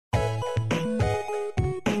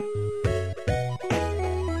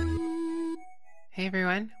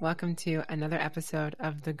everyone. Welcome to another episode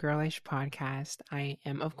of the Girlish Podcast. I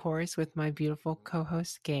am, of course, with my beautiful co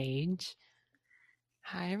host, Gage.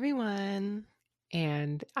 Hi, everyone.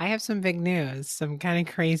 And I have some big news, some kind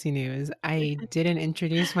of crazy news. I didn't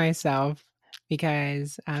introduce myself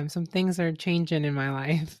because some things are changing in my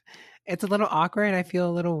life. It's a little awkward. I feel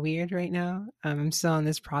a little weird right now. I'm still in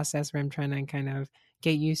this process where I'm trying to kind of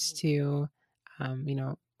get used to,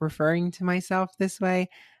 referring to myself this way.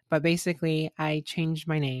 But basically, I changed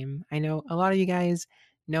my name. I know a lot of you guys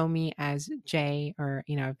know me as Jay, or,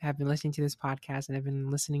 have been listening to this podcast and I've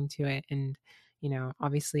been listening to it. And,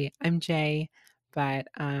 obviously I'm Jay. But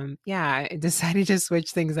yeah, I decided to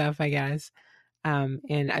switch things up, I guess.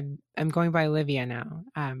 And I'm going by Olivia now.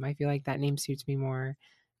 I feel like that name suits me more.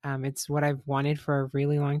 It's what I've wanted for a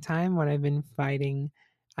really long time, what I've been fighting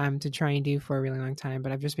to try and do for a really long time,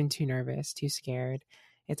 but I've just been too nervous, too scared.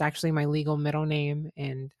 It's actually my legal middle name,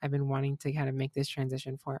 and I've been wanting to kind of make this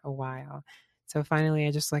transition for a while. So finally,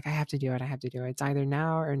 I just like, I have to do it. I have to do it. It's either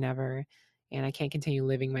now or never. And I can't continue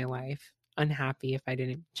living my life unhappy if I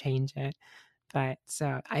didn't change it. But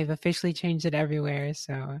so I've officially changed it everywhere.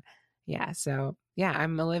 So yeah,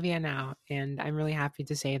 I'm Olivia now, and I'm really happy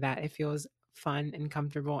to say that it feels fun and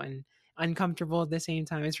comfortable and uncomfortable at the same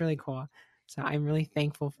time. It's really cool. So I'm really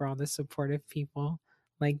thankful for all the supportive people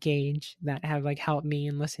like Gage that have like helped me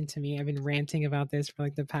and listened to me. I've been ranting about this for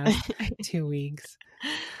like the past 2 weeks.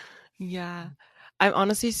 Yeah. I'm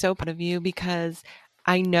honestly so proud of you because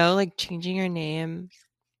I know like changing your name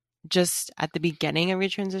just at the beginning of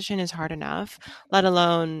your transition is hard enough, let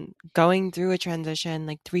alone going through a transition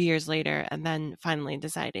like 3 years later and then finally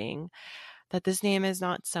deciding that this name is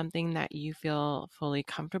not something that you feel fully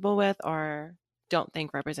comfortable with or don't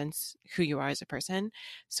think represents who you are as a person.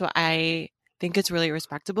 So I think it's really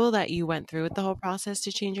respectable that you went through with the whole process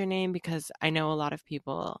to change your name, because I know a lot of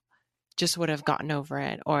people just would have gotten over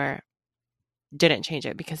it or didn't change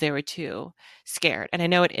it because they were too scared. And I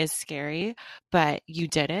know it is scary, but you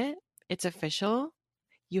did it. It's official.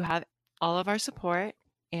 You have all of our support,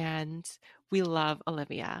 and we love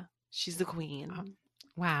Olivia. She's the Oh, queen.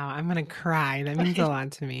 wow, I'm gonna cry. That means a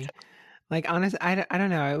lot to me. Like, honest, I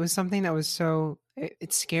don't know. It was something that was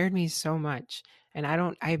it scared me so much. And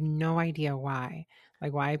I have no idea why.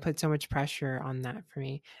 Like, why I put so much pressure on that for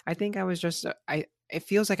me. I think I was just, it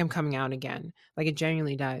feels like I'm coming out again. Like, it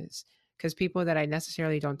genuinely does. Because people that I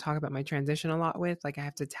necessarily don't talk about my transition a lot with, like, I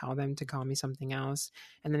have to tell them to call me something else.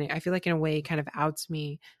 And then I feel like, in a way, it kind of outs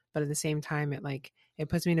me. But at the same time, it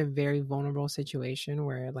puts me in a very vulnerable situation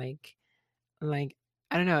where, like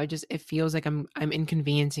I don't know, it feels like I'm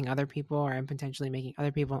inconveniencing other people, or I'm potentially making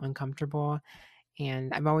other people uncomfortable.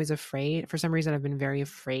 And I'm always afraid. For some reason, I've been very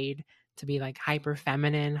afraid to be like hyper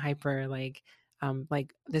feminine, hyper like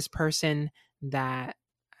this person that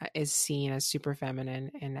is seen as super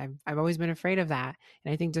feminine, and I've always been afraid of that.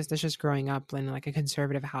 And I think just that's just growing up in like a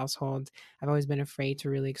conservative household. I've always been afraid to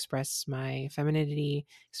really express my femininity,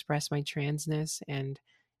 express my transness. And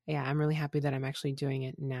yeah, I'm really happy that I'm actually doing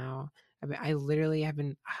it now. I literally have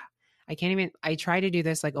been I can't even I tried to do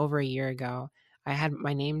this like over a year ago. I had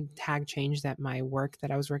my name tag changed at my work that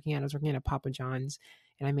I was working at. I was working at a Papa John's,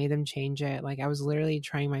 and I made them change it. Like, I was literally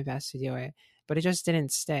trying my best to do it, but it just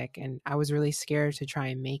didn't stick. And I was really scared to try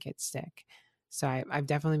and make it stick. So I've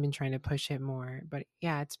definitely been trying to push it more. But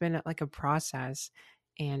yeah, it's been like a process.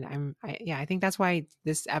 And I think that's why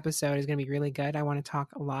this episode is going to be really good. I want to talk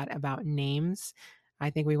a lot about names. I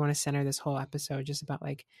think we want to center this whole episode just about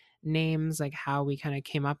like names, like how we kind of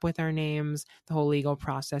came up with our names, the whole legal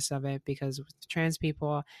process of it. Because with trans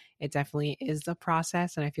people, it definitely is the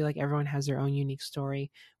process. And I feel like everyone has their own unique story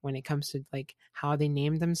when it comes to like how they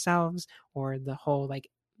name themselves, or the whole like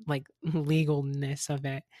legalness of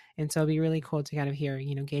it. And so it'd be really cool to kind of hear,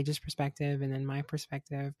 Gage's perspective and then my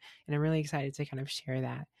perspective. And I'm really excited to kind of share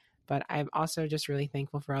that. But I'm also just really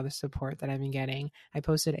thankful for all the support that I've been getting. I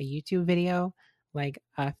posted a YouTube video like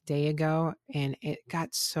a day ago, and it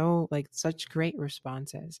got so like such great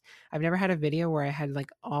responses. I've never had a video where I had like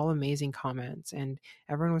all amazing comments, and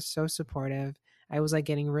everyone was so supportive. I was like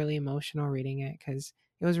getting really emotional reading it, because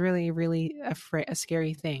it was really really a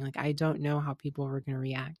scary thing. Like, I don't know how people were going to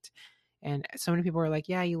react. And so many people were like,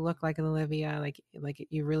 yeah, you look like an Olivia, like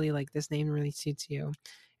you really, like, this name really suits you.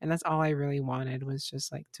 And that's all I really wanted, was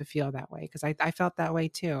just like to feel that way, because I felt that way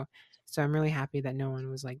too. So I'm really happy that no one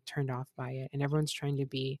was like turned off by it, and everyone's trying to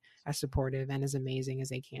be as supportive and as amazing as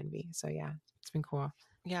they can be. So yeah, it's been cool.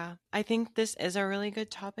 Yeah, I think this is a really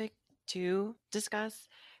good topic to discuss,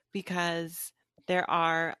 because there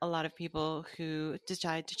are a lot of people who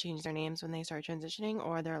decide to change their names when they start transitioning,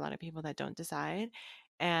 or there are a lot of people that don't decide.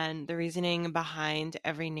 and the reasoning behind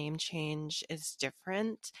every name change is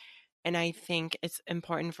different. And I think it's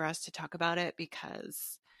important for us to talk about it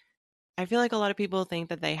because I feel like a lot of people think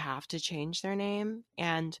that they have to change their name.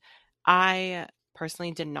 And I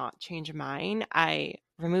personally did not change mine. I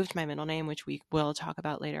removed my middle name, which we will talk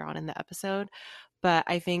about later on in the episode. But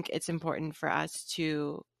I think it's important for us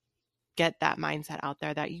to get that mindset out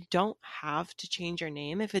there that you don't have to change your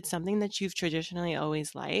name. If it's something that you've traditionally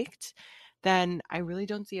always liked, then I really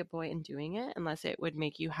don't see a point in doing it unless it would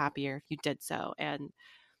make you happier if you did so. And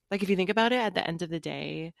like if you think about it, at the end of the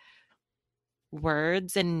day,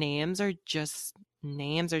 words and names are just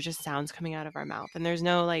sounds coming out of our mouth. And there's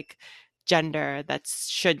no like gender that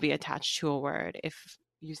should be attached to a word. If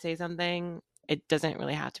you say something, it doesn't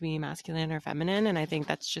really have to be masculine or feminine. And I think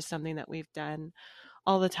that's just something that we've done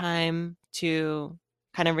all the time to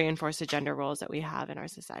kind of reinforce the gender roles that we have in our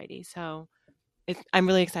society. So I'm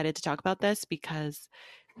really excited to talk about this because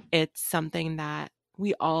it's something that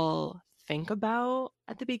we all think about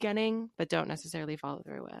at the beginning, but don't necessarily follow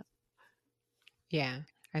through with. Yeah,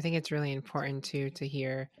 I think it's really important to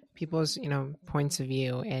hear people's points of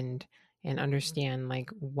view and understand like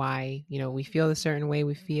why we feel a certain way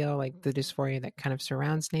we feel, like the dysphoria that kind of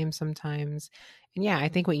surrounds names sometimes. And yeah, I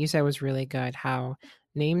think what you said was really good. How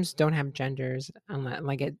names don't have genders, unless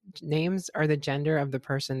like names are the gender of the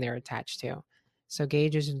person they're attached to. So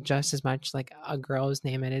Gage is just as much like a girl's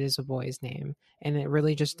name and it is a boy's name, and it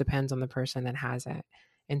really just depends on the person that has it.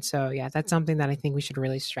 And so yeah, that's something that I think we should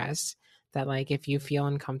really stress, that like if you feel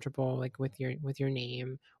uncomfortable like with your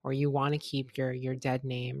name, or you want to keep your dead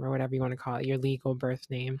name or whatever you want to call it, your legal birth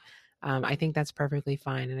name, I think that's perfectly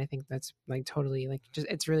fine. And I think that's like totally like just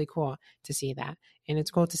it's really cool to see that. And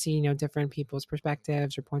it's cool to see different people's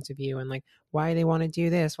perspectives or points of view, and like why they want to do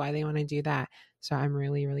this, why they want to do that. So I'm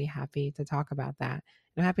really really happy to talk about that.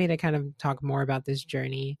 I'm happy to kind of talk more about this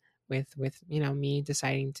journey with me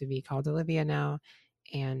deciding to be called Olivia now.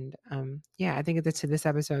 And yeah, I think that this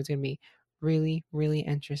episode is going to be really, really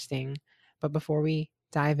interesting. But before we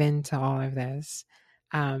dive into all of this,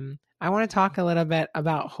 I want to talk a little bit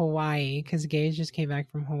about Hawaii, because Gage just came back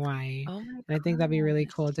from Hawaii. Oh my And I think that'd be really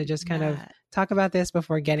cool to just kind of yeah. talk about this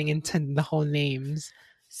before getting into the whole names.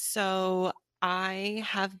 So I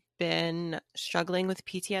have been struggling with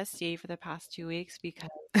PTSD for the past 2 weeks because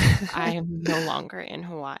I am no longer in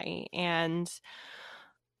Hawaii. And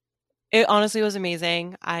it honestly was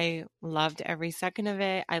amazing. I loved every second of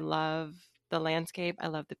it. I love the landscape. I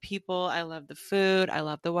love the people. I love the food. I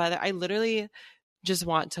love the weather. I literally just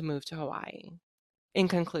want to move to Hawaii. In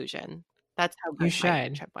conclusion, that's how You good my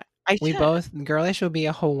should. trip went. I We should. both, Girlish will be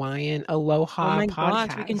a Hawaiian Oh aloha my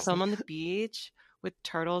gosh, we can podcast. film on the beach with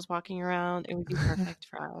turtles walking around. It would be perfect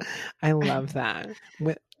for us. I love that.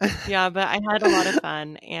 Yeah, but I had a lot of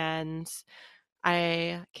fun and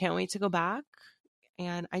I can't wait to go back.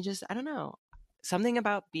 And I don't know, something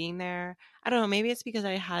about being there. I don't know, maybe it's because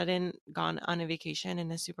I hadn't gone on a vacation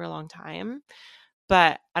in a super long time,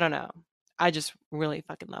 but I don't know. I just really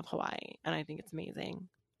fucking love Hawaii and I think it's amazing.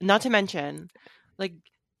 Not to mention, like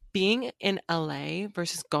being in LA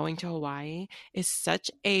versus going to Hawaii is such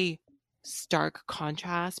a stark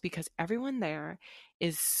contrast because everyone there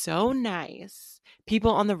is so nice.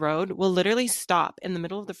 People on the road will literally stop in the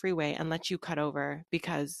middle of the freeway and let you cut over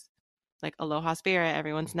because like aloha spirit,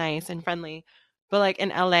 everyone's nice and friendly. But like in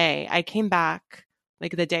LA, I came back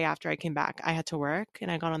like the day after I came back, I had to work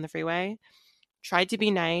and I got on the freeway, tried to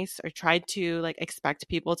be nice or tried to like expect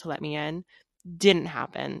people to let me in. Didn't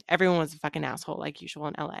happen. Everyone was a fucking asshole like usual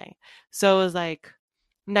in LA. So it was like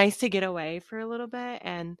nice to get away for a little bit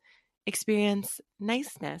and experience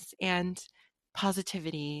niceness and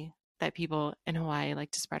positivity that people in Hawaii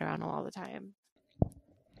like to spread around all the time.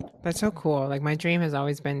 That's so cool. Like my dream has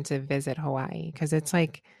always been to visit Hawaii, because it's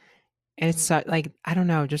like, and it's so, like I don't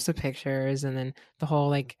know, just the pictures and then the whole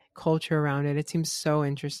like culture around it. It seems so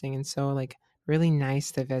interesting and so like really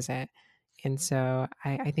nice to visit. And so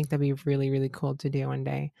I think that'd be really really cool to do one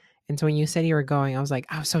day. And so when you said you were going, I was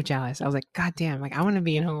so jealous. I was like, God damn, like I want to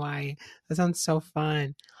be in Hawaii. That sounds so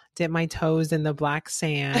fun. Dip my toes in the black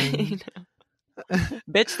sand.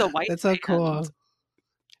 Bitch, the white That's so sand. cool.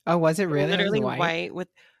 Oh, was it really? It was Literally white. white with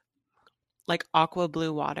like aqua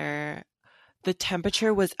blue water. The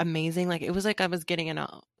temperature was amazing. Like it was like I was getting in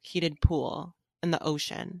a heated pool in the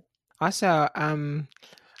ocean. Also,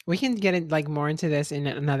 we can get it like more into this in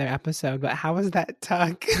another episode, but how was that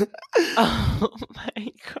tuck? Oh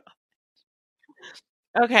my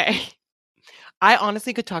god. Okay. I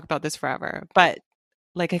honestly could talk about this forever, but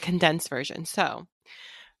like a condensed version. So,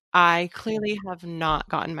 I clearly have not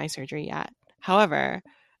gotten my surgery yet. However,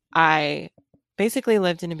 I basically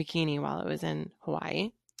lived in a bikini while I was in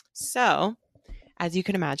Hawaii. So, as you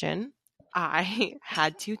can imagine, I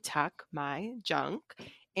had to tuck my junk,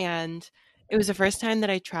 and it was the first time that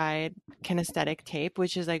I tried kinesthetic tape,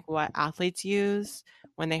 which is like what athletes use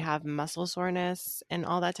when they have muscle soreness and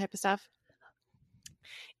all that type of stuff.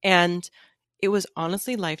 And it was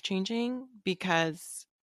honestly life changing because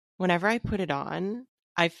whenever I put it on,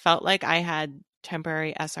 I felt like I had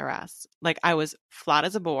temporary SRS. Like I was flat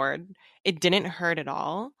as a board. It didn't hurt at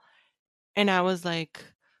all. And I was like,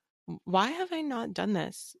 why have I not done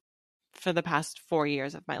this for the past 4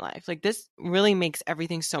 years of my life? Like this really makes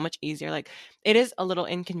everything so much easier. Like it is a little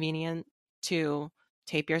inconvenient to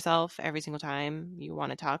tape yourself every single time you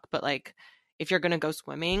want to tuck, but like if you're going to go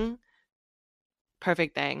swimming,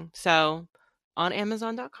 perfect thing. So on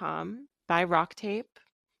Amazon.com, buy rock tape.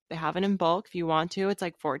 They have it in bulk if you want to. It's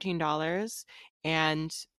like $14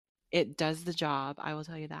 and it does the job. I will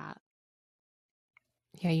tell you that.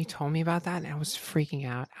 Yeah, you told me about that, and I was freaking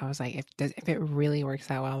out. I was like, if it really works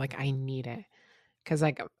that well, like I need it, because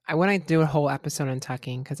like I want to do a whole episode on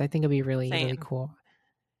tucking, because I think it'd be really really Same. cool.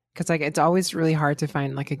 Because like it's always really hard to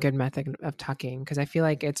find like a good method of tucking, because I feel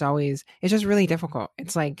like it's just really difficult.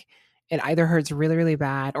 It's like it either hurts really really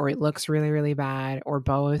bad, or it looks really really bad, or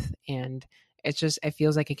both, and it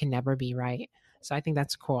feels like it can never be right. So I think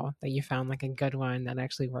that's cool that you found like a good one that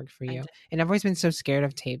actually worked for I you. did. And I've always been so scared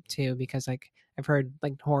of tape too, because like I've heard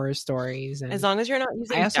like horror stories, As and long as you're not I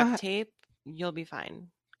using also duct tape, you'll be fine.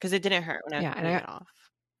 Because it didn't hurt when I was yeah, and pulling it off.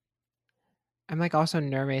 I'm like also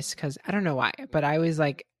nervous because I don't know why, but I was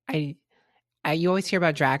like you always hear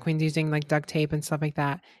about drag queens using like duct tape and stuff like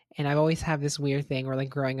that. And I've always had this weird thing where like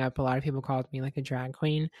growing up, a lot of people called me like a drag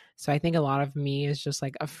queen. So I think a lot of me is just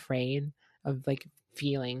like afraid of like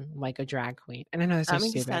feeling like a drag queen. And I know that's so That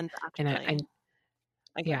makes stupid. sense, And actually.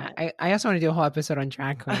 Like, go yeah, ahead. I also want to do a whole episode on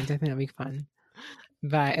drag queens. I think that'd be fun.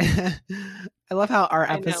 But I love how our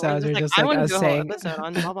I know. We're episodes just are like, just I like want to us do a whole saying, episode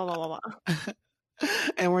on blah, blah, blah, blah, blah.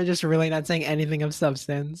 and we're just really not saying anything of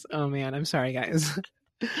substance. Oh man, I'm sorry guys.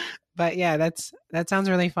 But yeah, that sounds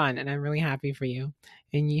really fun, and I'm really happy for you.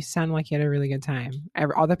 And you sound like you had a really good time.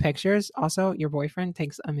 All the pictures. Also, your boyfriend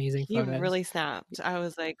takes amazing He photos. really snapped. I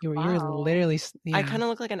was like, You're wow. literally I yeah. kind of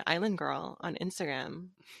look like an island girl on Instagram,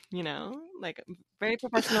 like very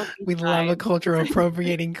professional beach We love a vibes. cultural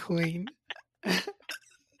appropriating queen.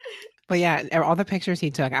 But yeah, all the pictures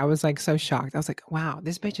he took, I was like so shocked. I was like, wow,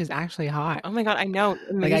 this bitch is actually hot. Oh my God, I know.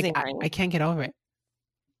 Like Amazing, I right? can't get over it.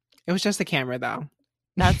 It was just the camera though.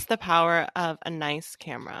 That's the power of a nice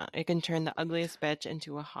camera. It can turn the ugliest bitch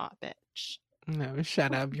into a hot bitch. No,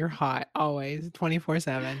 shut up. You're hot always,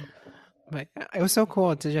 24/7. But it was so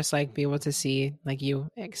cool to just like be able to see like you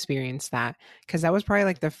experience that, because that was probably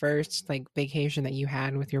like the first like vacation that you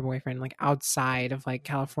had with your boyfriend like outside of like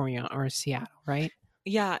California or Seattle, right?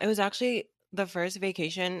 Yeah, it was actually the first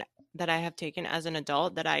vacation that I have taken as an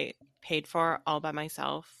adult that I paid for all by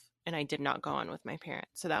myself and I did not go on with my parents.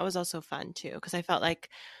 So that was also fun too because I felt like,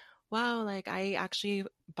 wow, like I actually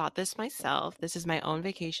bought this myself. This is my own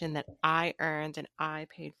vacation that I earned and I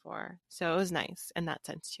paid for. So it was nice in that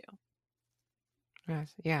sense too.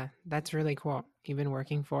 Yes, yeah, that's really cool. You've been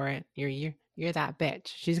working for it. You're that bitch.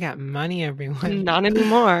 She's got money, everyone. Not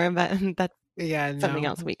anymore, but that's Yeah, something no.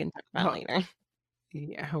 else we can talk about Well, later.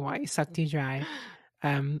 yeah, Hawaii sucked you dry.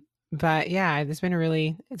 Um, but yeah, it's been a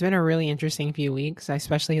really interesting few weeks,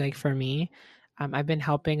 especially like for me. I've been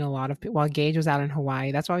helping a lot of people. While Gage was out in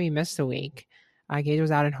Hawaii, that's why we missed a week. Gage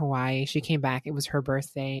was out in Hawaii. She came back. It was her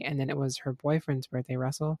birthday, and then it was her boyfriend's birthday,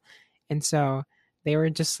 Russell. And so they were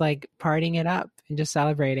just like partying it up and just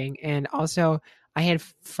celebrating. And also, I had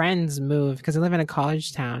friends move because I live in a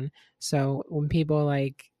college town. So when people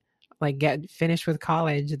like get finished with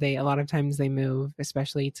college, they a lot of times they move,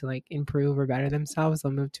 especially to like improve or better themselves.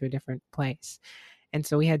 They'll move to a different place. And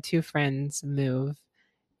so we had two friends move,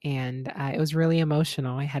 and it was really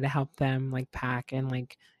emotional. I had to help them like pack and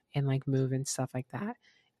like move and stuff like that.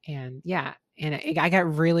 And yeah, and I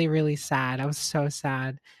got really really sad. I was so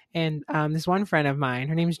sad. And this one friend of mine,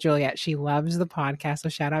 her name's Juliet. She loves the podcast, so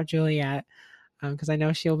shout out Juliet, because I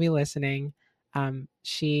know she'll be listening.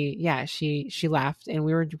 She left, and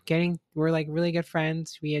we were like really good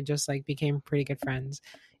friends. We had just like became pretty good friends,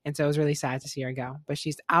 and so it was really sad to see her go. But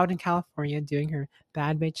she's out in California doing her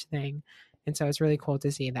bad bitch thing, and so it's really cool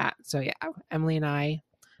to see that. So yeah, Emily and I,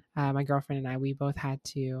 my girlfriend and I, we both had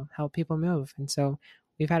to help people move, and so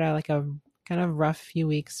we've had a kind of rough few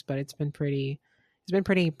weeks, but it's been pretty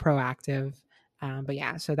proactive. But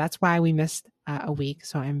yeah, so that's why we missed a week.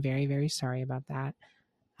 So I'm very very sorry about that.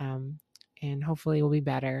 Um, and hopefully we'll be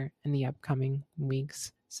better in the upcoming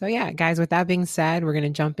weeks. So yeah, guys, with that being said, we're going to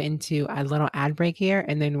jump into a little ad break here,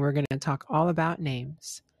 and then we're going to talk all about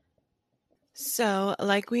names. So,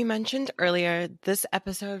 like we mentioned earlier, this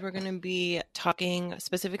episode we're going to be talking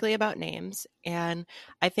specifically about names. And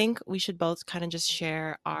I think we should both kind of just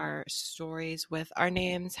share our stories with our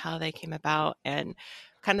names, how they came about, and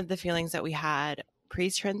kind of the feelings that we had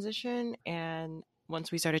pre transition and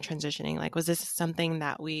once we started transitioning. Like, was this something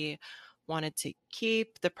that we wanted to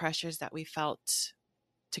keep, the pressures that we felt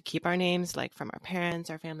to keep our names, like from our parents,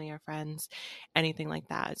 our family, our friends, anything like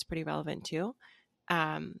that? It's pretty relevant too.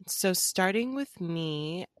 So starting with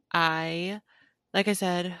me, like I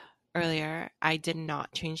said earlier, I did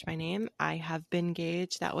not change my name. I have been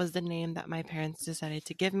Gage. That was the name that my parents decided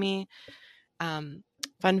to give me. Um,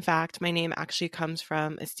 Fun fact, my name actually comes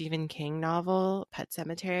from a Stephen King novel, Pet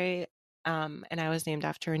Cemetery. And I was named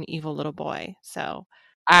after an evil little boy. So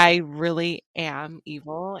I really am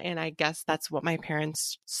evil. And I guess that's what my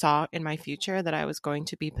parents saw in my future, that I was going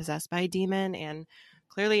to be possessed by a demon. And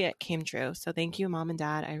clearly it came true. So thank you, mom and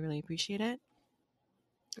dad. I really appreciate it.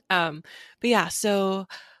 Um, but yeah, so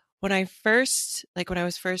when I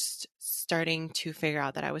was first starting to figure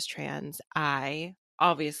out that I was trans, I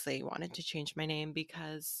obviously wanted to change my name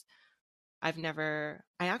because I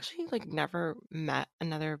actually like never met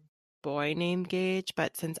another boy named Gage,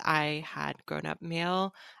 but since I had grown up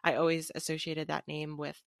male, I always associated that name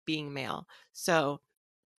with being male. So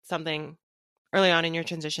something early on in your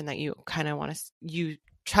transition that you kind of want to,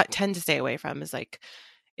 tend to stay away from is like,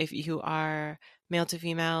 if you are male to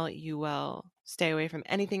female, you will stay away from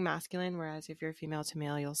anything masculine. Whereas if you're female to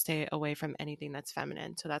male, you'll stay away from anything that's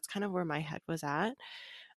feminine. So that's kind of where my head was at.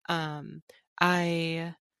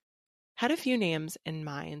 I had a few names in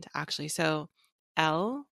mind actually. So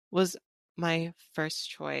Elle was my first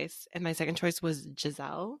choice, and my second choice was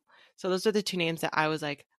Giselle. So those are the two names that I was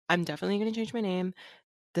like, I'm definitely going to change my name.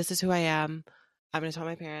 This is who I am. I'm going to tell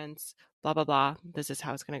my parents, blah, blah, blah. This is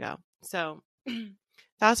how it's going to go. So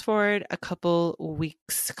fast forward a couple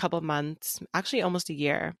weeks, couple months, actually almost a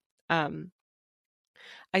year. Um,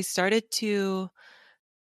 I started to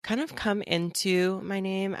kind of come into my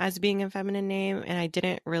name as being a feminine name, and I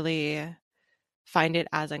didn't really find it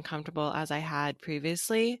as uncomfortable as I had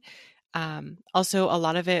previously. Also, a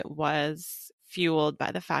lot of it was fueled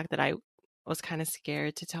by the fact that I was kind of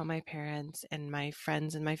scared to tell my parents and my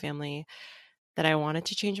friends and my family that I wanted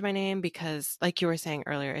to change my name because, like you were saying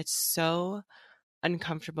earlier, it's so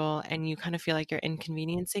uncomfortable and you kind of feel like you're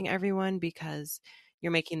inconveniencing everyone because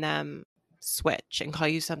you're making them switch and call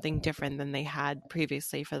you something different than they had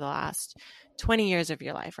previously for the last 20 years of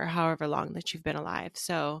your life or however long that you've been alive.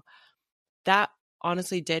 So that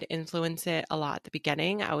honestly did influence it a lot at the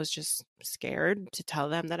beginning. I was just scared to tell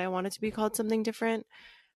them that I wanted to be called something different.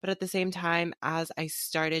 But at the same time, as I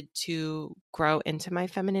started to grow into my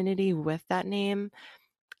femininity with that name,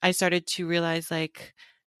 I started to realize like,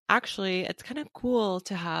 actually, it's kind of cool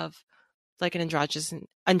to have like an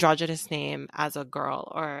androgynous name as a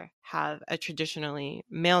girl or have a traditionally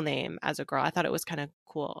male name as a girl. I thought it was kind of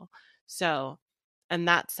cool. So, in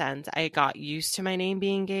that sense, I got used to my name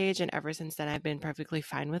being Gage, and ever since then, I've been perfectly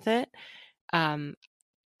fine with it. Um,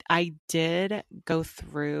 I did go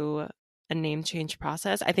through a name change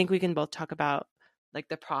process. I think we can both talk about like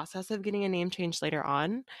the process of getting a name change later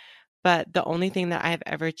on. But the only thing that I've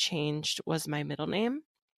ever changed was my middle name.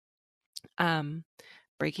 Um,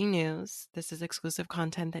 Breaking news. This is exclusive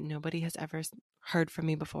content that nobody has ever heard from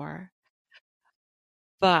me before.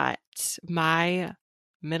 But my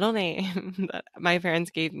middle name that my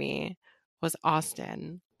parents gave me was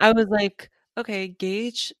Austin. I was like, okay,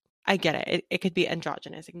 Gage, I get it. It could be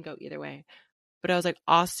androgynous. It can go either way. But I was like,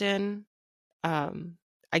 Austin, um,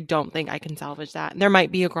 I don't think I can salvage that. There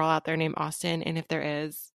might be a girl out there named Austin, and if there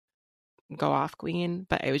is, go off queen,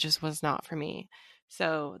 but it just was not for me.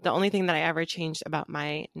 So the only thing that I ever changed about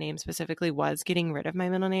my name specifically was getting rid of my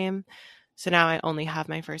middle name. So now I only have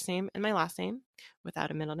my first name and my last name without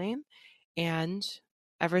a middle name. And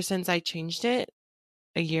ever since I changed it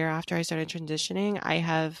a year after I started transitioning, I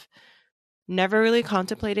have never really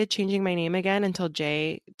contemplated changing my name again until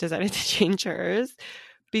Jay decided to change hers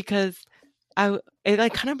because it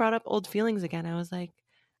like kind of brought up old feelings again. I was like,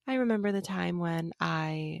 I remember the time when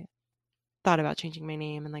I thought about changing my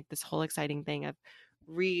name and like this whole exciting thing of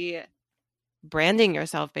rebranding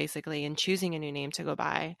yourself basically and choosing a new name to go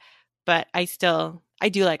by. But I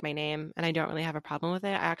do like my name and I don't really have a problem with it.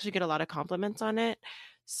 I actually get a lot of compliments on it.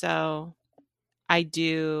 So I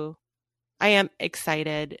am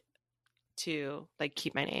excited to like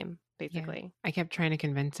keep my name Yeah. basically. I kept trying to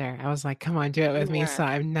convince her. I was like, come on, do it with You me were. so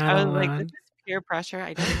I'm not I was like, this alone. is peer pressure.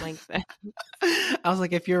 I don't like this. I was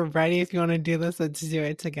like, if you're ready, if you want to do this, let's do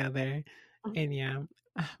it together. And yeah,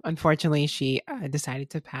 unfortunately, she decided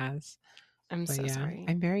to pass. I'm But so yeah, sorry.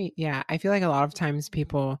 I feel like a lot of times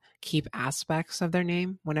people keep aspects of their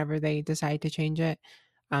name whenever they decide to change it.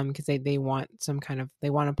 Because they want some kind of, they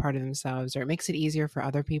want a part of themselves, or it makes it easier for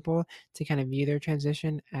other people to kind of view their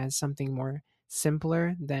transition as something more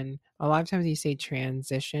simpler than a lot of times you say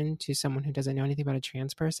transition to someone who doesn't know anything about a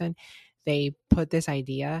trans person. They put this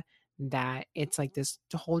idea that it's like this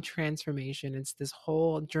whole transformation, it's this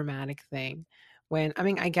whole dramatic thing. When, I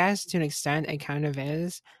mean, I guess to an extent it kind of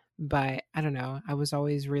is, but I don't know. I was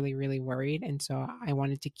always really, really worried. And so I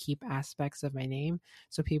wanted to keep aspects of my name.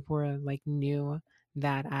 So people were like, knew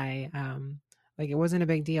that like it wasn't a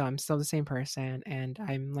big deal. I'm still the same person. And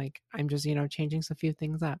I'm like, I'm just, changing a few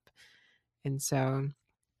things up. And so,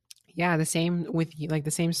 yeah, the same with you, like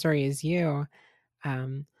the same story as you.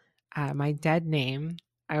 Um, my dead name,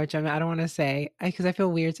 which I don't want to say because I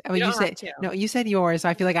feel weird. Oh, You you don't have said to. no. You said yours, so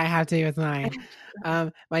I feel like I have to with mine.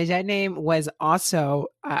 My dead name was also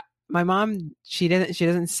my mom. She didn't. She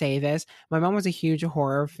doesn't say this. My mom was a huge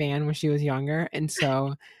horror fan when she was younger, and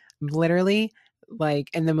so literally, like,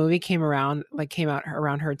 and the movie came out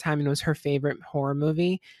around her time, and it was her favorite horror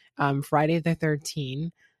movie, Friday the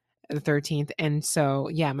 13th. And so,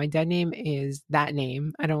 yeah, my dead name is that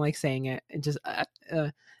name. I don't like saying it. It just,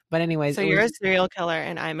 but anyways, So it you're a was, serial killer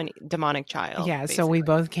and I'm a demonic child, yeah. So we basically.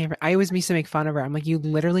 both came from, I always used to make fun of her. I'm like, you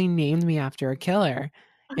literally named me after a killer.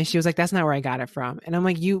 And she was like, that's not where I got it from. And I'm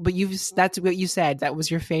like, that's what you said. That was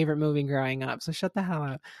your favorite movie growing up. So shut the hell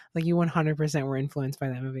up. Like, you 100% were influenced by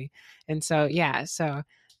that movie. And so, yeah. So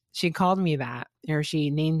she called me that, or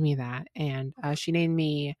she named me that. And she named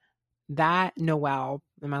me that Noel,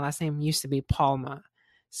 and my last name used to be Palma.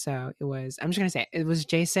 So it was, I'm just going to say it was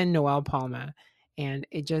Jason Noel Palma. And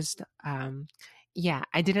it just, yeah,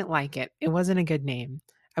 I didn't like it. It wasn't a good name.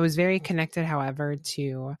 I was very connected, however,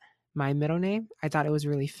 to my middle name. I thought it was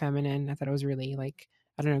really feminine. I thought it was really, like,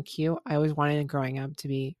 I don't know, cute. I always wanted growing up to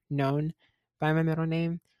be known by my middle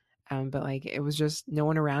name. But like, it was just no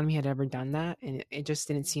one around me had ever done that. And it just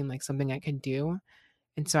didn't seem like something I could do.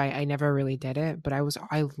 And so I never really did it, but I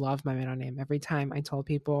love my middle name. Every time I told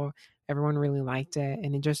people, everyone really liked it,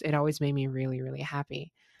 and it always made me really, really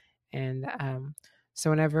happy. And so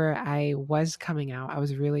whenever I was coming out, I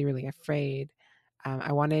was really, really afraid.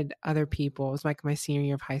 I wanted other people. It was like my senior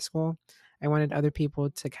year of high school. I wanted other people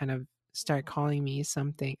to kind of start calling me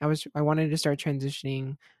something. I wanted to start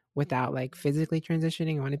transitioning without like physically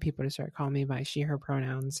transitioning. I wanted people to start calling me by she her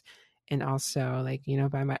pronouns, and also like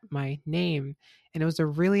by my name. And it was a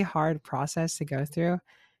really hard process to go through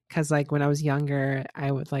because like when I was younger,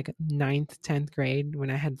 I was like ninth, 10th grade when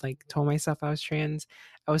I had like told myself I was trans.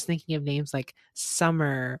 I was thinking of names like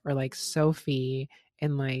Summer or like Sophie,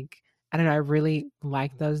 and like I don't know, I really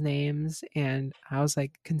liked those names, and I was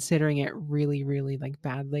like considering it really, really like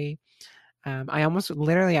badly. I almost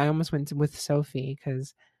went with Sophie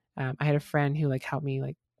because I had a friend who like helped me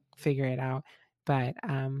like figure it out. But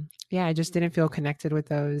yeah, I just didn't feel connected with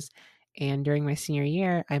those. And during my senior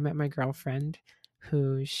year, I met my girlfriend,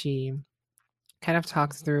 who she kind of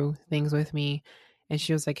talked through things with me. And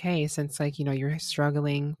she was like, hey, since like you're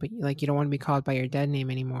struggling but like you don't want to be called by your dead name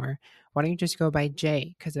anymore, why don't you just go by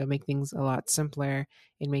Jay, because it'll make things a lot simpler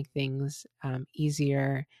and make things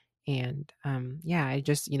easier. And yeah, I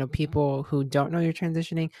just people who don't know you're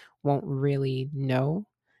transitioning won't really know.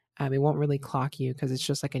 It won't really clock you because it's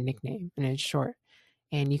just like a nickname and it's short,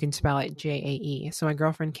 and you can spell it Jae. So my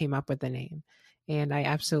girlfriend came up with the name, and I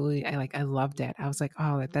loved it. I was like,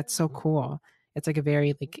 oh, that's so cool. It's like a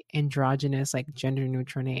very like androgynous, like gender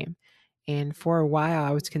neutral name. And for a while,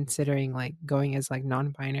 I was considering like going as like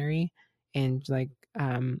non-binary, and like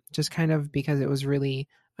just kind of because it was really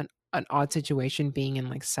an odd situation being in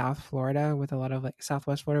like South Florida with a lot of like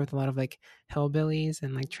Southwest Florida with a lot of like hillbillies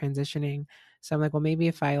and like transitioning. So I'm like, well, maybe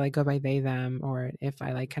if I like go by they them, or if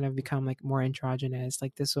I like kind of become like more androgynous,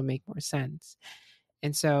 like this will make more sense.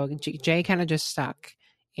 And so Jay kind of just stuck,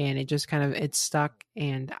 and it just kind of it stuck,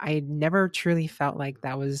 and I never truly felt like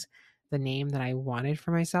that was the name that I wanted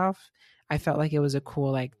for myself. I felt like it was a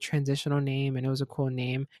cool like transitional name, and it was a cool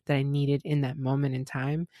name that I needed in that moment in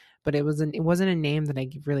time, but it wasn't a name that I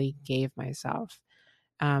really gave myself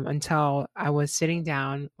until I was sitting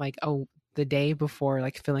down like the day before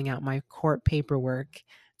like filling out my court paperwork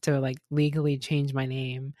to like legally change my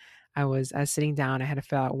name. I was sitting down. I had to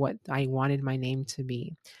fill out what I wanted my name to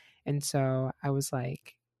be, and so I was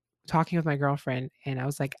like talking with my girlfriend, and I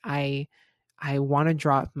was like, I want to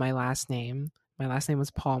drop my last name. My last name was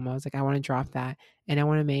Palma. I was like, I want to drop that, and I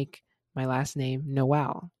want to make my last name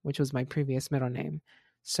Noel, which was my previous middle name.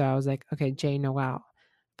 So I was like, okay, J Noel.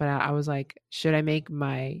 But I was like, should I make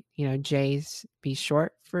my J's be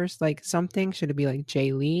short first, like something? Should it be like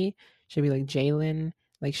J Lee? should it be like Jalen?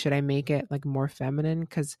 Like, should I make it like more feminine?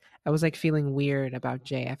 Because I was like feeling weird about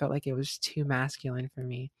Jay. I felt like it was too masculine for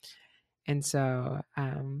me. And so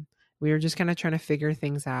we were just kind of trying to figure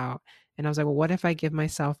things out. And I was like, well, what if I give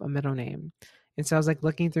myself a middle name? And so I was like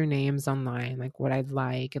looking through names online, like what I'd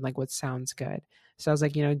like and like what sounds good. So I was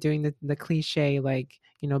like, doing the cliche, like,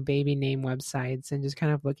 baby name websites and just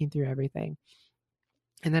kind of looking through everything.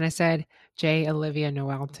 And then I said Jay, Olivia,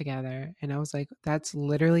 Noel together. And I was like, that's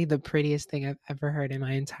literally the prettiest thing I've ever heard in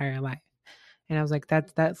my entire life. And I was like,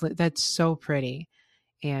 that's so pretty.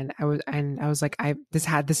 And I was like,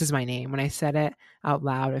 this is my name. When I said it out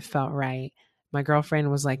loud, it felt right. My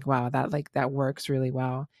girlfriend was like, wow, that works really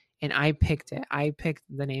well. And I picked it. I picked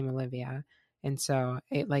the name Olivia. And so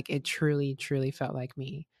it truly, truly felt like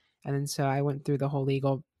me. And then so I went through the whole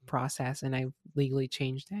legal process and I legally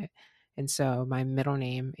changed it. And so my middle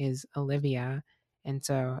name is Olivia. And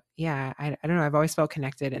so yeah, I don't know. I've always felt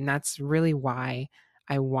connected, and that's really why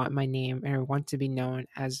I want my name and I want to be known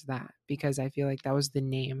as that, because I feel like that was the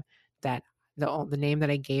name that the name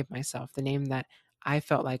that I gave myself, the name that I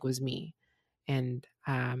felt like was me. And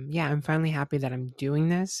yeah, I'm finally happy that I'm doing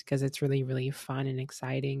this because it's really, really fun and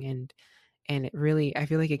exciting, and it really, I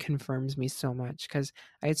feel like it confirms me so much because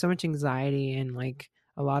I had so much anxiety and like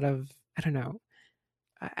a lot of, I don't know,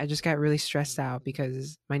 I just got really stressed out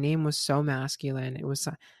because my name was so masculine.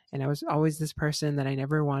 And I was always this person that I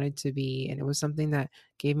never wanted to be. And it was something that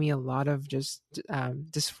gave me a lot of just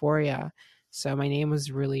dysphoria. So my name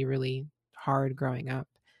was really, really hard growing up.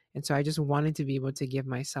 And so I just wanted to be able to give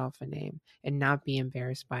myself a name and not be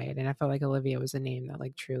embarrassed by it. And I felt like Olivia was a name that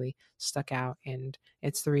like truly stuck out. And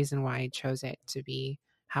it's the reason why I chose it to be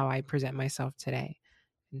how I present myself today.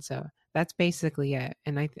 And so that's basically it.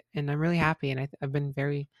 And I'm really happy, and I've been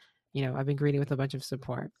very, I've been greeted with a bunch of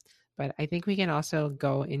support. But I think we can also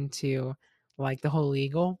go into like the whole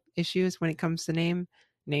legal issues when it comes to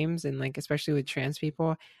names, and like especially with trans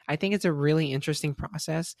people. I think it's a really interesting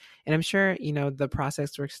process, and I'm sure the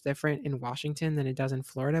process works different in Washington than it does in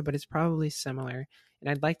Florida, but it's probably similar. And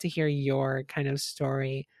I'd like to hear your kind of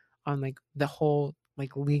story on like the whole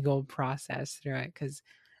like legal process through it, because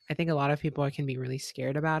I think a lot of people can be really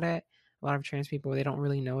scared about it. A lot of trans people, they don't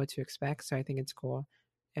really know what to expect. So I think it's cool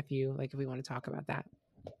if we want to talk about that.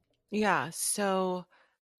 Yeah, so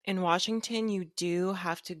in Washington, you do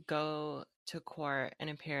have to go to court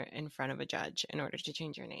and appear in front of a judge in order to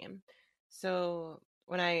change your name. So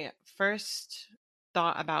when I first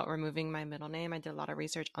thought about removing my middle name, I did a lot of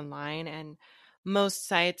research online, and most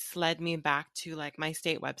sites led me back to like my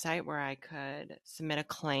state website where I could submit a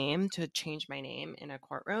claim to change my name in a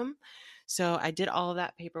courtroom. So I did all of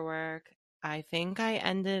that paperwork. I think I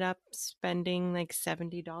ended up spending like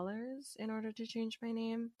 $70 in order to change my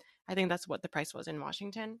name. I think that's what the price was in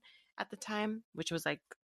Washington at the time, which was like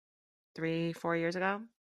 3, 4 years ago.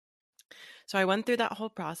 So I went through that whole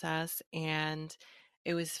process, and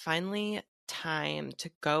it was finally time to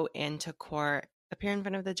go into court, appear in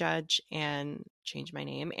front of the judge, and change my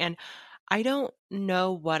name. And I don't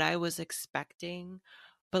know what I was expecting,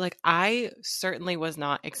 but like I certainly was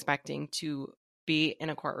not expecting to be in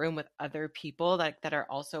a courtroom with other people that are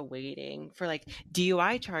also waiting for like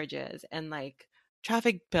DUI charges and like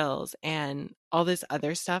traffic bills and all this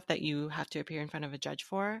other stuff that you have to appear in front of a judge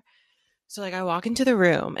for. So like I walk into the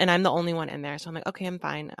room and I'm the only one in there. So I'm like, okay, I'm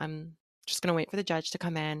fine. I'm just gonna wait for the judge to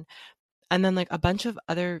come in. And then like a bunch of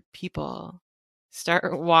other people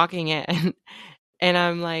start walking in. And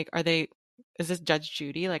I'm like, is this Judge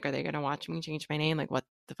Judy? Like, are they gonna watch me change my name? Like what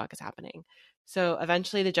the fuck is happening? So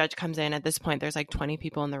eventually the judge comes in. At this point, there's like 20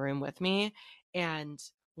 people in the room with me. And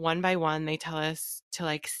one by one, they tell us to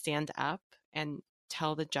like stand up and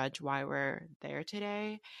tell the judge why we're there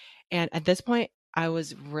today. And at this point, I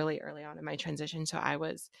was really early on in my transition. So I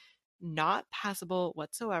was not passable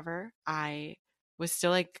whatsoever. I was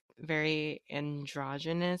still like very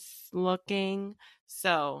androgynous looking.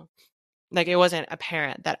 So, like, it wasn't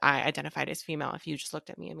apparent that I identified as female if you just looked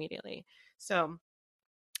at me immediately. So,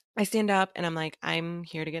 I stand up and I'm like, I'm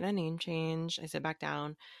here to get a name change. I sit back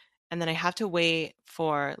down, and then I have to wait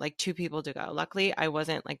for like two people to go. Luckily, I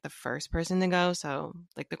wasn't like the first person to go. So,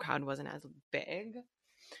 like, the crowd wasn't as big.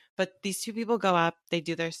 But these two people go up, they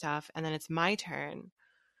do their stuff, and then it's my turn.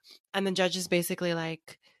 And the judge is basically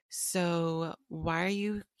like, so why are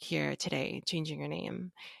you here today changing your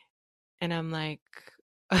name? And I'm like,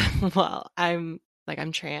 well, I'm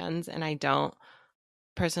trans and I don't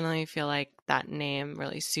personally feel like that name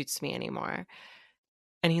really suits me anymore.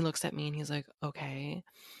 And he looks at me and he's like, okay.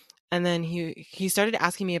 And then he started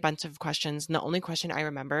asking me a bunch of questions. And the only question I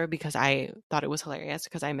remember, because I thought it was hilarious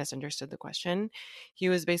because I misunderstood the question, he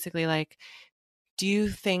was basically like, do you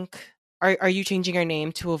think are you changing your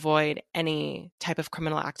name to avoid any type of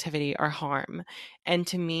criminal activity or harm? And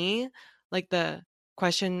to me, like the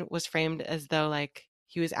question was framed as though like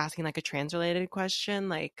he was asking like a trans related question,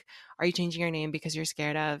 like, are you changing your name because you're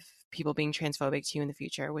scared of people being transphobic to you in the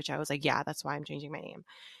future? Which I was like, yeah, that's why I'm changing my name.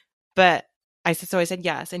 But I said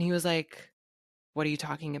yes. And he was like, what are you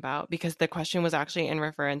talking about? Because the question was actually in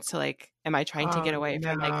reference to like, am I trying to get Oh away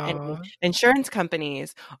from like any no. insurance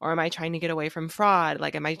companies, or am I trying to get away from fraud?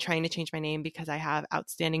 Like, am I trying to change my name because I have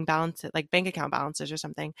outstanding balances, like bank account balances or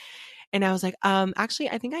something? And I was like, actually,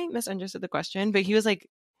 I think I misunderstood the question, but he was like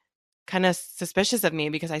kind of suspicious of me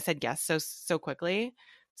because I said yes so quickly.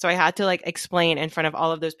 So I had to like explain in front of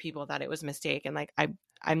all of those people that it was a mistake, and like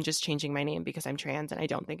I'm just changing my name because I'm trans and I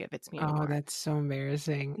don't think it fits me Oh, anymore. that's so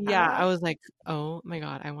embarrassing. Yeah, I was like, "Oh my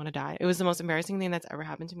god, I wanna die." It was the most embarrassing thing that's ever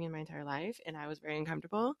happened to me in my entire life, and I was very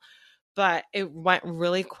uncomfortable, but it went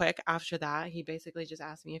really quick after that. He basically just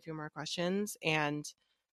asked me a few more questions and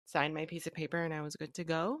signed my piece of paper, and I was good to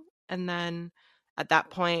go, and then at that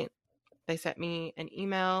point, they sent me an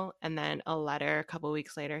email and then a letter a couple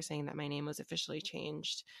weeks later saying that my name was officially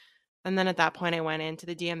changed, and then at that point, I went into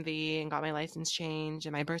the DMV and got my license changed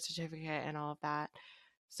and my birth certificate and all of that.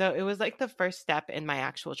 So it was like the first step in my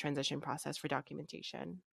actual transition process for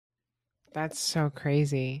documentation. That's so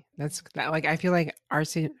crazy. That's that, like I feel like our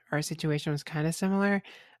situation was kind of similar.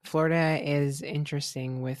 Florida is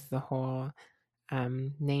interesting with the whole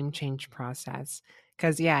name change process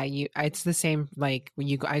because yeah, you it's the same like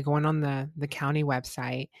when I go on the county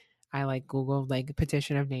website, I like Googled like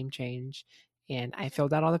petition of name change, and I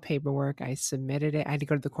filled out all the paperwork. I submitted it. I had to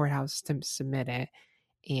go to the courthouse to submit it,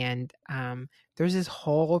 and there's this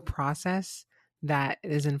whole process that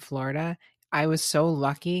is in Florida. I was so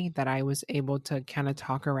lucky that I was able to kind of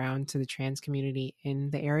talk around to the trans community in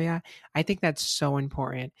the area. I think that's so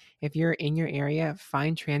important. If you're in your area,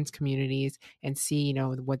 find trans communities and see, you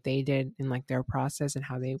know, what they did in like their process and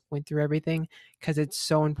how they went through everything, because it's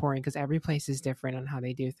so important because every place is different on how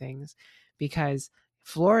they do things. Because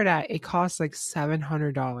Florida, it costs like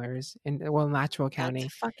 $700 in well, in Alachua That's County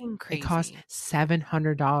fucking it costs crazy.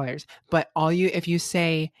 $700. But if you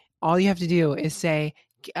say, all you have to do is say,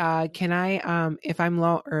 can I, if I'm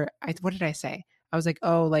low, or what did I say? I was like,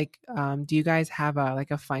 oh, like, do you guys have a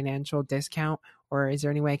like a financial discount, or is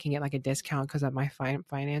there any way I can get like a discount because of my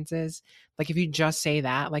finances? Like, if you just say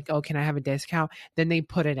that, like, oh, can I have a discount? Then they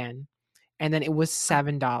put it in, and then it was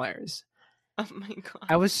 $7. Oh my god.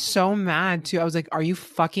 I was so mad too. I was like, "Are you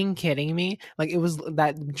fucking kidding me?" Like it was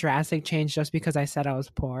that drastic change just because I said I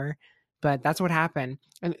was poor. But that's what happened.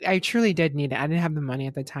 And I truly did need it. I didn't have the money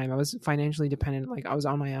at the time. I was financially dependent. Like I was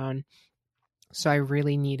on my own. So I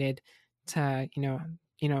really needed to,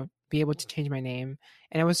 be able to change my name.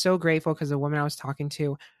 And I was so grateful because the woman I was talking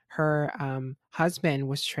to, her husband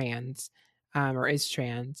was trans, or is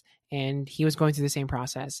trans, and he was going through the same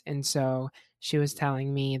process. And so she was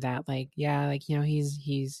telling me that, like, yeah, like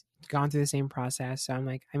he's gone through the same process. So I'm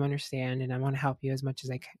like, I understand, and I want to help you as much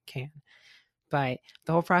as I can. But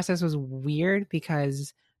the whole process was weird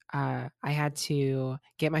because I had to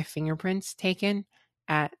get my fingerprints taken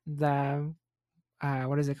at the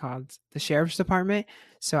what is it called? The sheriff's department.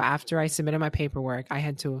 So after I submitted my paperwork, I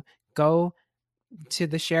had to go to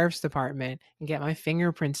the sheriff's department and get my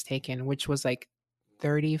fingerprints taken, which was like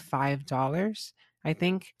 $35, I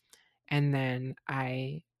think. And then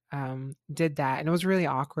I did that, and it was really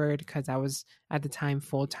awkward because I was at the time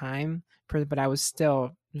full time, but I was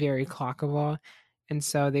still very clockable. And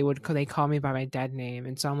so they call me by my dead name,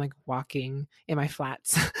 and so I'm like walking in my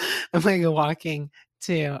flats. I'm like walking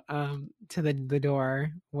to the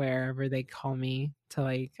door wherever they call me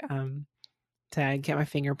to get my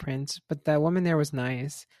fingerprints. But the woman there was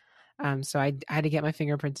nice. So I had to get my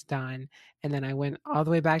fingerprints done, and then I went all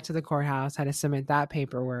the way back to the courthouse, had to submit that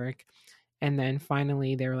paperwork, and then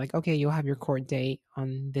finally they were like, okay, you'll have your court date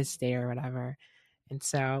on this day or whatever. And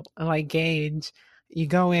so, like Gage, you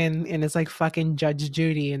go in and it's like fucking Judge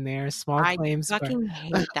Judy in there, small I claims court. fucking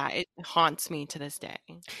hate that. It haunts me to this day.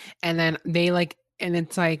 And then and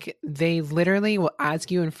it's like they literally will ask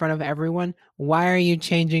you in front of everyone, why are you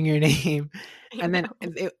changing your name? I And then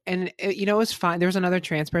know. it was fine. There was another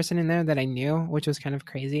trans person in there that I knew, which was kind of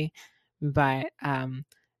crazy. But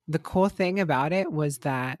the cool thing about it was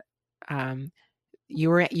that um,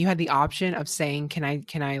 you had the option of saying, can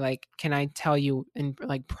I tell you in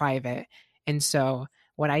like private? And so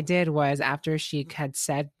what I did was, after she had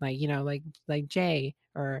said, like, like Jay,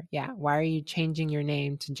 or yeah, why are you changing your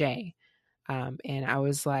name to Jay? And I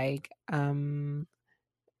was like,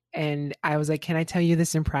 And I was like, "Can I tell you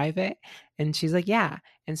this in private?" And she's like, "Yeah."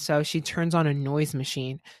 And so she turns on a noise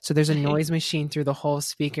machine. So there's a noise machine through the whole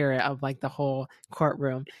speaker of like the whole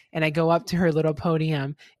courtroom. And I go up to her little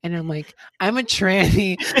podium and I'm like, "I'm a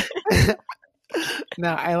tranny."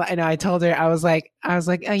 No, I know. I told her I was like, oh,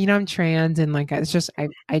 I'm trans, and like it's just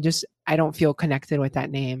I don't feel connected with that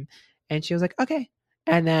name, and she was like, okay,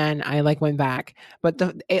 and then I like went back, but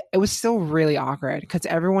it was still really awkward because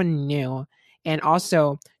everyone knew, and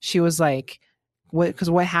also she was like, what? Because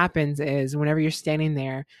what happens is whenever you're standing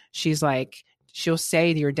there, she's like, she'll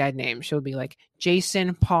say your dead name. She'll be like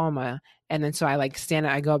Jason Palma, and then so I like stand,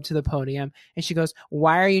 I go up to the podium, and she goes,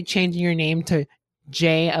 "Why are you changing your name to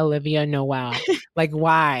J. Olivia Noel?" Like,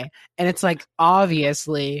 why? And it's like,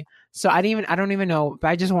 obviously. So I don't even know, but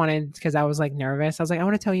I just wanted, because I was like nervous. I was like, I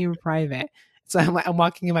want to tell you in private. So I'm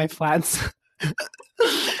walking in my flats to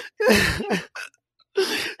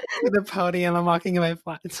the podium. I'm walking in my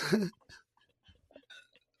flats.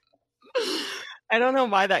 I don't know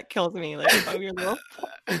why that kills me. Like, oh, you're little.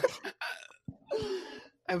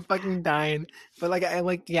 I'm fucking dying. But like I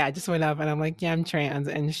like yeah, I just went up and I'm like, yeah, I'm trans,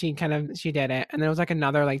 and she did it. And there was like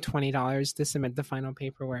another like $20 to submit the final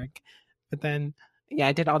paperwork. But then yeah,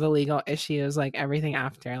 I did all the legal issues, like everything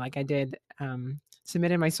after. Like I did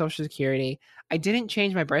submitted my social security. I didn't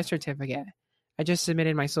change my birth certificate. I just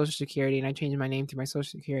submitted my social security and I changed my name through my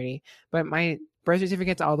social security. But my birth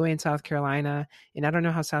certificate's all the way in South Carolina, and I don't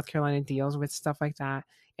know how South Carolina deals with stuff like that.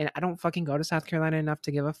 And I don't fucking go to South Carolina enough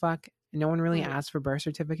to give a fuck. No one really Mhm. asks for birth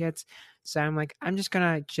certificates. So I'm like, I'm just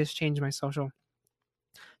gonna just change my social.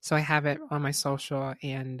 So I have it on my social,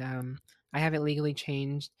 and I have it legally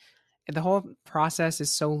changed. The whole process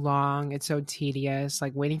is so long. It's so tedious.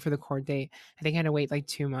 Like waiting for the court date. I think I had to wait like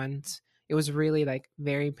 2 months. It was really like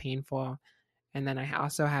very painful. And then I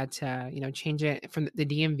also had to, change it from the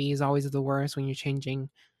DMV is always the worst when you're changing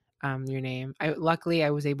your name. Luckily I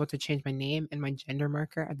was able to change my name and my gender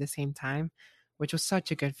marker at the same time, which was such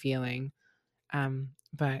a good feeling.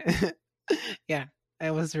 But yeah,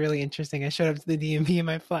 it was really interesting. I showed up to the DMV in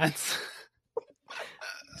my flats.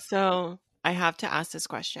 So I have to ask this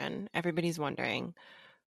question. Everybody's wondering.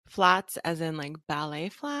 Flats as in like ballet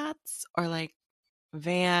flats or like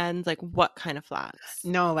Vans? Like what kind of flats?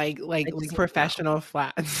 No, I like just need to know. professional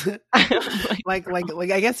flats. I'm like,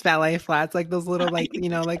 Like I guess ballet flats, like those little like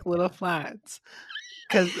like little flats.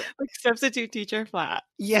 Cause like substitute teacher flat,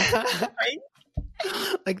 yeah, right?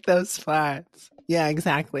 like those flats. Yeah,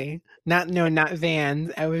 exactly. Not no, not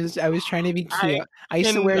Vans. I was trying to be I cute. I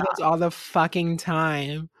used to wear cannot. those all the fucking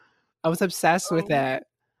time. I was obsessed with Oh it.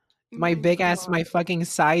 My my big ass, God. my fucking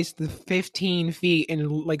size, the 15 feet in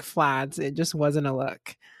like flats. It just wasn't a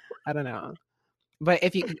look. I don't know. But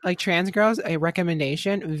if you like trans girls, a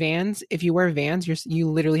recommendation: Vans. If you wear Vans, you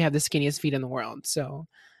literally have the skinniest feet in the world. So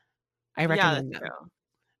I Yeah, that's recommend them. true.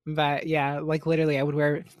 But yeah, like literally, I would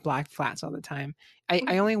wear black flats all the time.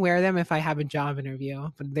 I only wear them if I have a job interview,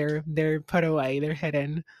 but they're put away. They're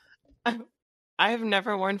hidden. I have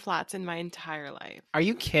never worn flats in my entire life. Are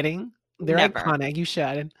you kidding? They're Never. iconic. You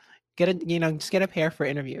should get a just get a pair for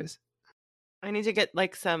interviews. I need to get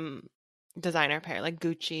like some designer pair, like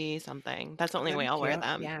Gucci something. That's the only That'd way be I'll wear cute.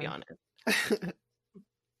 them, to be Yeah. honest.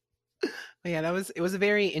 But yeah, it was a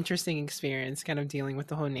very interesting experience kind of dealing with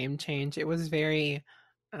the whole name change. It was very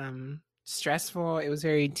stressful. It was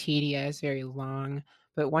very tedious, very long.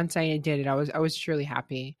 But once I did it, I was truly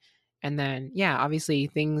happy. And then yeah, obviously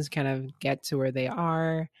things kind of get to where they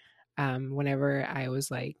are. Whenever I was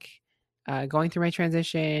like going through my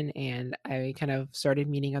transition and I kind of started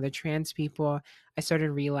meeting other trans people, I started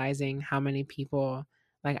realizing how many people,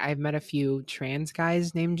 like I've met a few trans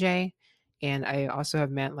guys named Jay, and I also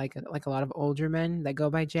have met like a lot of older men that go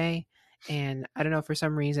by Jay. And I don't know, for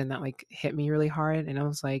some reason that like hit me really hard, and I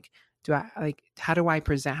was like, do I like how do I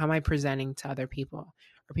present? How am I presenting to other people?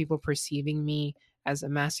 Are people perceiving me as a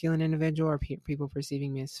masculine individual, or people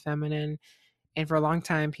perceiving me as feminine? And for a long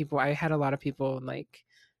time, I had a lot of people like,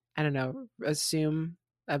 I don't know, assume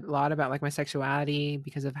a lot about like my sexuality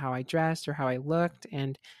because of how I dressed or how I looked.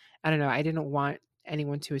 And I don't know, I didn't want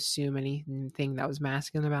anyone to assume anything that was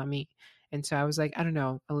masculine about me. And so I was like, I don't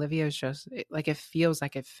know, Olivia is just like, it feels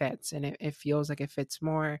like it fits, and it feels like it fits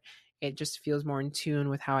more. It just feels more in tune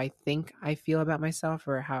with how I think I feel about myself,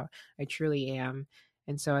 or how I truly am.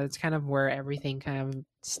 And so it's kind of where everything kind of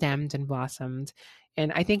stemmed and blossomed.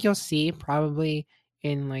 And I think you'll see probably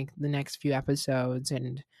in like the next few episodes,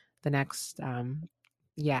 and the next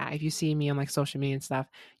yeah, if you see me on like social media and stuff,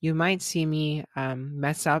 you might see me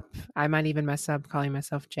mess up. I might even mess up calling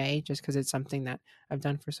myself Jay, just because it's something that I've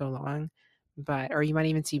done for so long. But or you might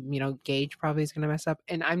even see, Gage probably is gonna mess up,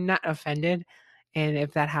 and I'm not offended. And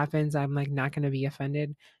if that happens, I'm like not going to be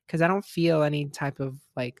offended because I don't feel any type of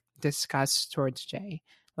like disgust towards Jay.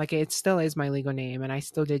 Like it still is my legal name and I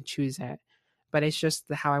still did choose it. But it's just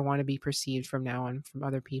how I want to be perceived from now on from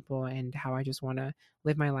other people and how I just want to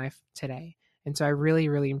live my life today. And so I really,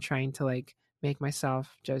 really am trying to like make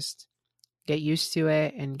myself just get used to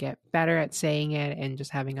it and get better at saying it and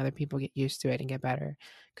just having other people get used to it and get better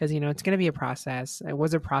because it's going to be a process. It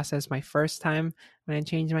was a process my first time when I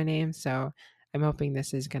changed my name, so I'm hoping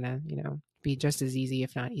this is going to be just as easy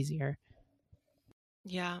if not easier.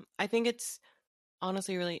 Yeah, I think it's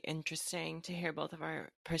honestly really interesting to hear both of our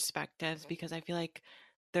perspectives because I feel like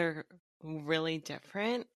they're really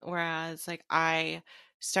different. Whereas, like, I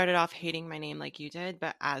started off hating my name like you did,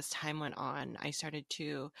 but as time went on, I started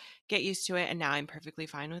to get used to it, and now I'm perfectly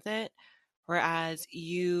fine with it. Whereas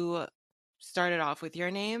you started off with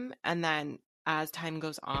your name, and then as time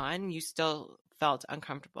goes on, you still felt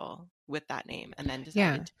uncomfortable with that name and then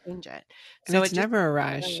Yeah, decided to change it. and So it's it just, never a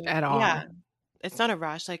rush at yeah, all. it's not a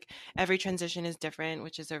rush. Like every transition is different,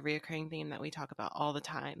 which is a reoccurring theme that we talk about all the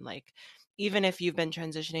time. Like even if you've been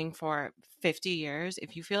transitioning for 50 years,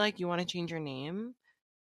 if you feel like you want to change your name,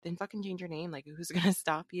 then fucking change your name. Like who's going to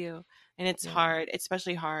stop you? And it's Yeah. hard,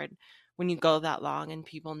 especially hard when you go that long and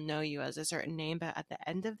people know you as a certain name, but at the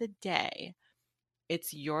end of the day,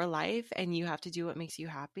 it's your life and you have to do what makes you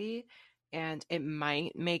happy, and it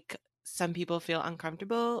might make some people feel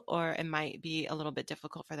uncomfortable or it might be a little bit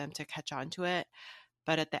difficult for them to catch on to it,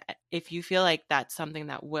 but if you feel like that's something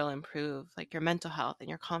that will improve like your mental health and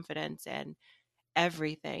your confidence and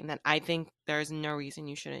everything, then I think there's no reason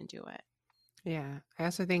you shouldn't do it. Yeah. I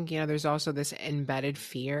also think, there's also this embedded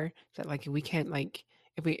fear that like we can't like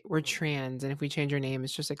if we're trans and if we change our name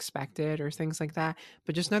it's just expected or things like that.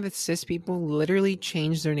 But just know that cis people literally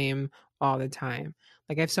change their name all the time.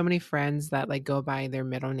 Like I have so many friends that like go by their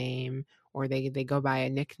middle name or they go by a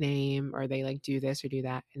nickname or they like do this or do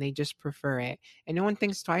that and they just prefer it. And no one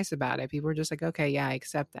thinks twice about it. People are just like, okay, yeah, I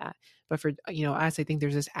accept that. But for us, I think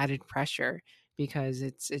there's this added pressure because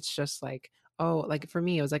it's just like oh, like for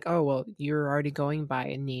me, it was like, oh, well, you're already going by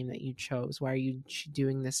a name that you chose. Why are you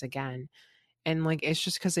doing this again? And like it's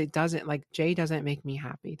just because it doesn't like Jay doesn't make me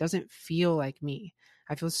happy. It doesn't feel like me.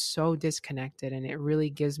 I feel so disconnected and it really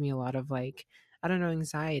gives me a lot of like I don't know,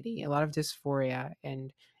 anxiety, a lot of dysphoria,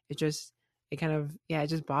 and it just it kind of yeah, it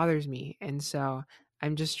just bothers me. And so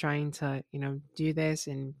I'm just trying to do this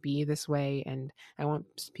and be this way, and I want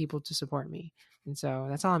people to support me. And so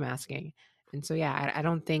that's all I'm asking. And so yeah, I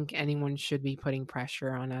don't think anyone should be putting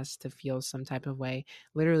pressure on us to feel some type of way.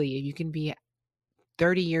 Literally, you can be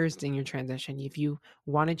 30 years in your transition. If you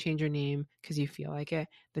want to change your name because you feel like it,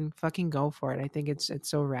 then fucking go for it. I think it's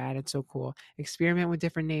so rad. It's so cool. Experiment with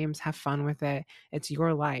different names. Have fun with it. It's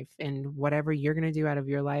your life. And whatever you're going to do out of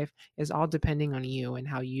your life is all depending on you and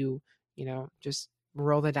how just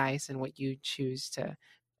roll the dice and what you choose to,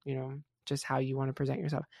 just how you want to present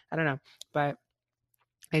yourself. I don't know. But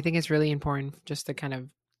I think it's really important just to kind of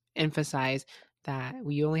emphasize that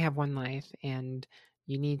we only have one life and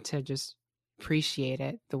you need to just appreciate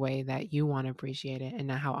it the way that you want to appreciate it and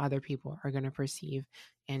not how other people are going to perceive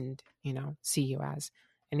and, see you as.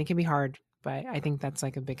 And it can be hard, but I think that's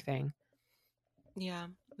like a big thing. Yeah,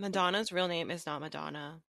 Madonna's real name is not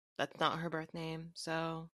Madonna. That's not her birth name.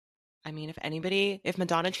 So I mean, if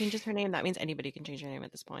Madonna changes her name, that means anybody can change her name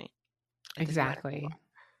at this point. It doesn't matter who you Exactly. are.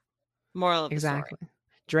 Moral of the story. Exactly.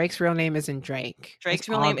 Drake's real name isn't Drake. It's Drake's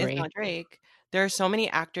real name is Aubrey. not Drake. There are so many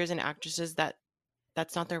actors and actresses that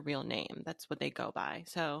that's not their real name. That's what they go by.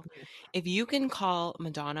 So if you can call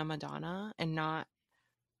Madonna Madonna and not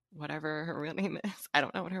whatever her real name is, I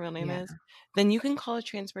don't know what her real name Yeah. is, then you can call a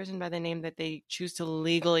trans person by the name that they choose to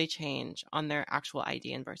legally change on their actual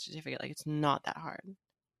ID and birth certificate. Like it's not that hard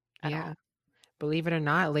at Yeah. all. Believe it or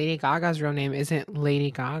not, Lady Gaga's real name isn't Lady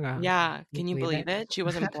Gaga. Yeah. Can you Can you believe believe it? it? She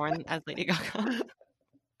wasn't born as Lady Gaga.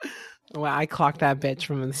 Well, I clocked that bitch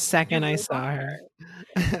from the You second I really saw got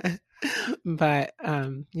her. But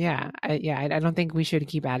I don't think we should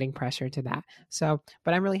keep adding pressure to that. So,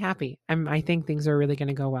 but I'm really happy. I think things are really going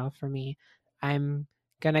to go well for me. I'm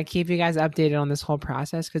going to keep you guys updated on this whole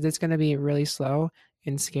process because it's going to be really slow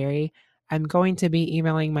and scary. I'm going to be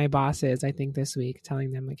emailing my bosses, I think this week,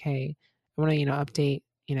 telling them like, hey, I want to, update,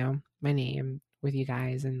 my name with you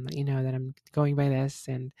guys and let you know that I'm going by this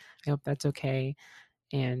and I hope that's okay.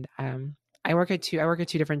 And I work at two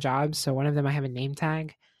different jobs, so one of them I have a name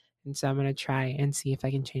tag, and so I'm gonna try and see if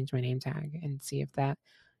I can change my name tag and see if that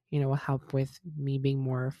will help with me being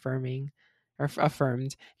more affirming or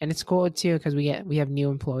affirmed. And it's cool too because we have new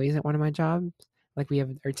employees at one of my jobs. Like we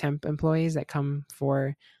have our temp employees that come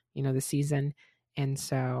for the season, And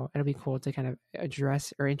so it'll be cool to kind of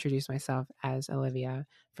address or introduce myself as Olivia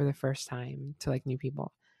for the first time to like new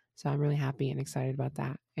people. So I'm really happy and excited about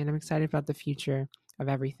that. And I'm excited about the future of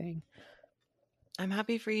everything. I'm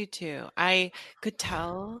happy for you too. I could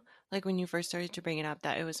tell, like, when you first started to bring it up,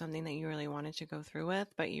 that it was something that you really wanted to go through with,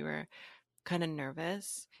 but you were kind of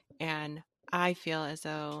nervous. And I feel as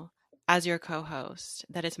though, as your co host,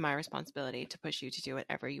 that it's my responsibility to push you to do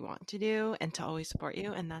whatever you want to do and to always support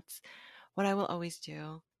you. And that's what I will always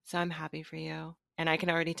do. So I'm happy for you. And I can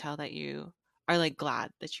already tell that you are like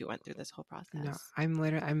glad that you went through this whole No, process.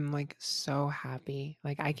 I'm like so happy.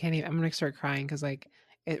 Like I can't even, I'm going to start crying because like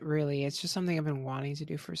it's just something I've been wanting to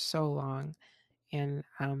do for so long. And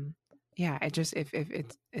yeah, it just, if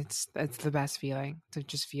it's the best feeling to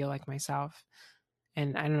just feel like myself.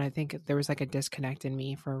 And I don't know, I think there was like a disconnect in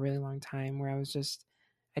me for a really long time where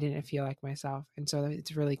I didn't feel like myself. And so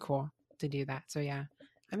it's really cool to do that. So yeah,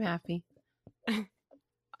 I'm happy.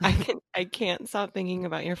 I can't stop thinking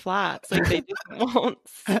about your flats. Like they just won't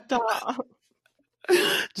stop.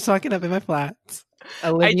 Just walking up in my flats. I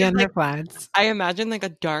Olivia just and like her flats. I imagine like a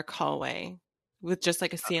dark hallway with just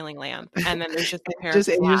like a ceiling lamp, and then there's just a pair of And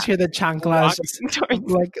you just flats hear the chanclas walking just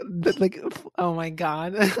towards like oh my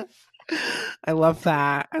god. I love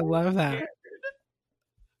that. I love that.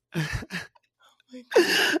 you. Oh my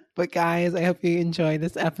God. But guys, I hope you enjoyed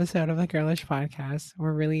this episode of the Girlish Podcast.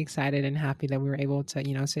 We're really excited and happy that we were able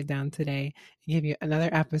to, sit down today and give you another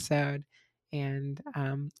episode. And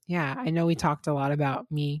yeah, I know we talked a lot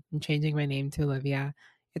about me and changing my name to Olivia.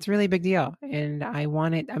 It's a really big deal. And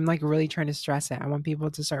I'm like really trying to stress it. I want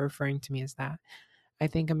people to start referring to me as that. I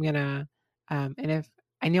think I'm gonna and if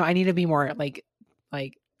I know I need to be more like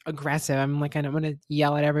aggressive. I'm gonna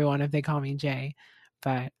yell at everyone if they call me Jay.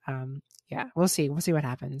 But yeah, we'll see. We'll see what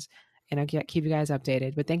happens. And I'll keep you guys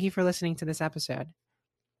updated. But thank you for listening to this episode.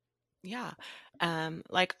 Yeah.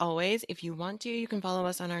 Like always, if you want to, you can follow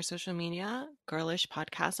us on our social media, Girlish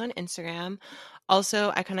Podcast on Instagram.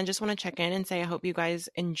 Also, I kind of just want to check in and say I hope you guys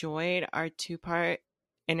enjoyed our 2-part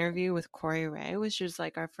interview with Corey Ray, which was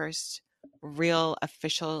like our first real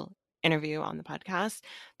official interview on the podcast.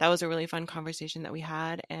 That was a really fun conversation that we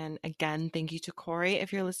had. And again, thank you to Corey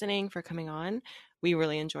if you're listening for coming on. We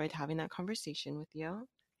really enjoyed having that conversation with you.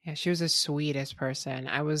 Yeah, she was the sweetest person.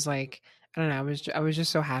 I was like, I don't know, I was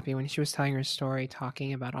just so happy when she was telling her story,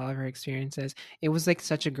 talking about all of her experiences. It was like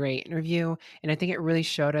such a great interview, and I think it really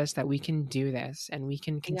showed us that we can do this and we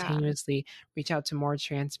can Yeah. continuously reach out to more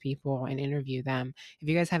trans people and interview them. If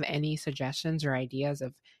you guys have any suggestions or ideas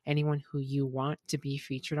of anyone who you want to be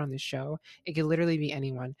featured on the show, it could literally be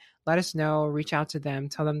anyone. Let us know, reach out to them,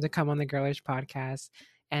 tell them to come on the Girlish Podcast.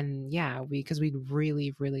 And yeah, because we'd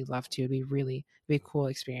really, really love to. Be a cool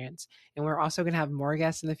experience. And we're also going to have more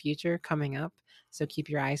guests in the future coming up. So keep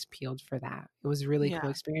your eyes peeled for that. It was a really cool Yeah.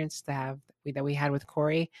 experience to have that we had with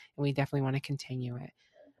Corey, and we definitely want to continue it.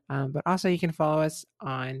 But also, you can follow us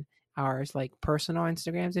on our like personal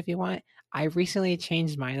Instagrams if you want. I recently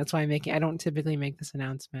changed mine. That's why I don't typically make this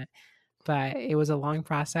announcement, but it was a long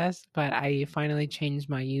process. But I finally changed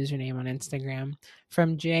my username on Instagram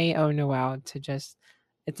from Jo Noel to just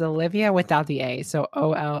it's Olivia without the A, so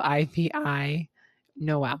Olivi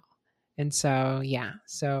Noel. And so yeah,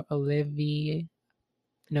 so Olivia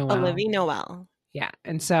Noel. Olivia Noel. Yeah,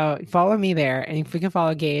 and so follow me there, and if we can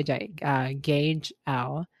follow Gage, Gage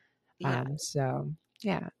L. Yeah. So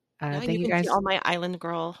yeah, Yeah, and thank you you can see guys. all my island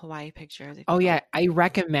girl Hawaii pictures if Oh you want. yeah, I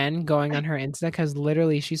recommend going on her Insta because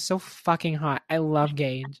literally she's so fucking hot. I love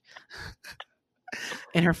Gage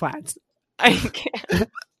and her flats. I can't.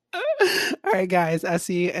 All right, guys, I'll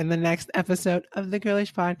see you in the next episode of the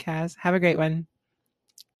Girlish Podcast. Have a great one.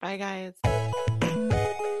 Bye, guys.